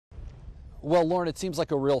Well, Lauren, it seems like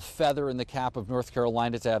a real feather in the cap of North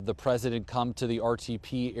Carolina to have the president come to the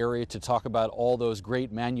RTP area to talk about all those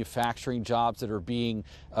great manufacturing jobs that are being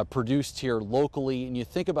produced here locally. And you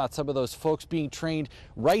think about some of those folks being trained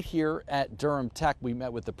right here at Durham Tech. We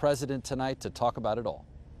met with the president tonight to talk about it all.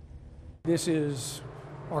 This is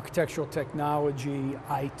architectural technology,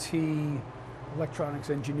 IT, electronics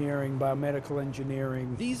engineering, biomedical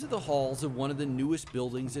engineering. These are the halls of one of the newest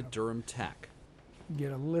buildings at Durham Tech.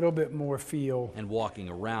 Get a little bit more feel. And walking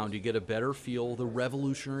around, you get a better feel of the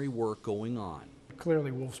revolutionary work going on.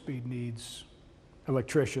 Clearly, Wolfspeed needs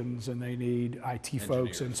electricians and they need IT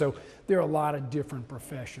folks, and so there are a lot of different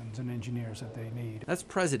professions and engineers that they need. That's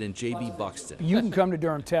President J.B. Buxton. You can come to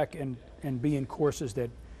Durham Tech and be in courses that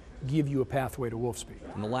give you a pathway to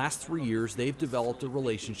Wolfspeed. In the last 3 years, they've developed a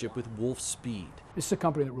relationship with Wolfspeed. This is a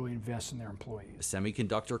company that really invests in their employees. A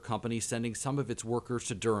semiconductor company sending some of its workers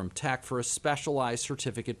to Durham Tech for a specialized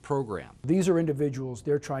certificate program. These are individuals,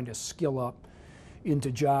 they're trying to skill up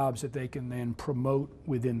into jobs that they can then promote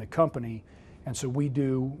within the company, and so we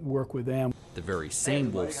do work with them. The very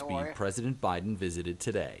same Wolfspeed President Biden visited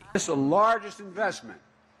today. This is the largest investment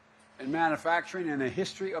in manufacturing in the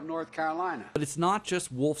history of North Carolina. But it's not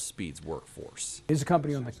just Wolfspeed's workforce. It's a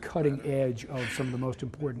company on the cutting edge of some of the most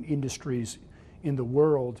important industries in the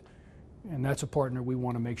world, and that's a partner we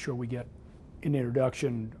want to make sure we get an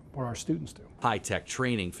introduction for our students to. High-tech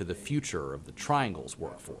training for the future of the Triangle's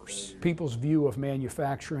workforce. People's view of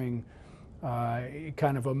manufacturing,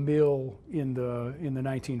 kind of a mill in the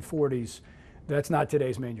 1940s, that's not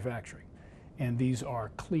today's manufacturing. And these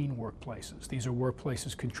are clean workplaces. These are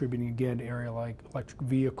workplaces contributing again to areas like electric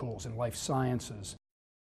vehicles and life sciences.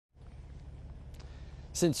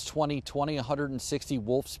 Since 2020, 160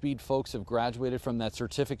 Wolfspeed folks have graduated from that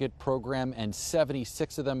certificate program, and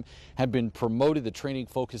 76 of them have been promoted. The training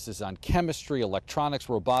focuses on chemistry, electronics,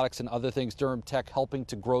 robotics, and other things. Durham Tech helping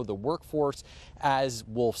to grow the workforce as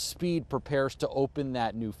Wolfspeed prepares to open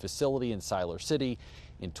that new facility in Siler City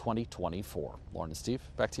in 2024. Lauren and Steve,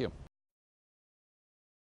 back to you.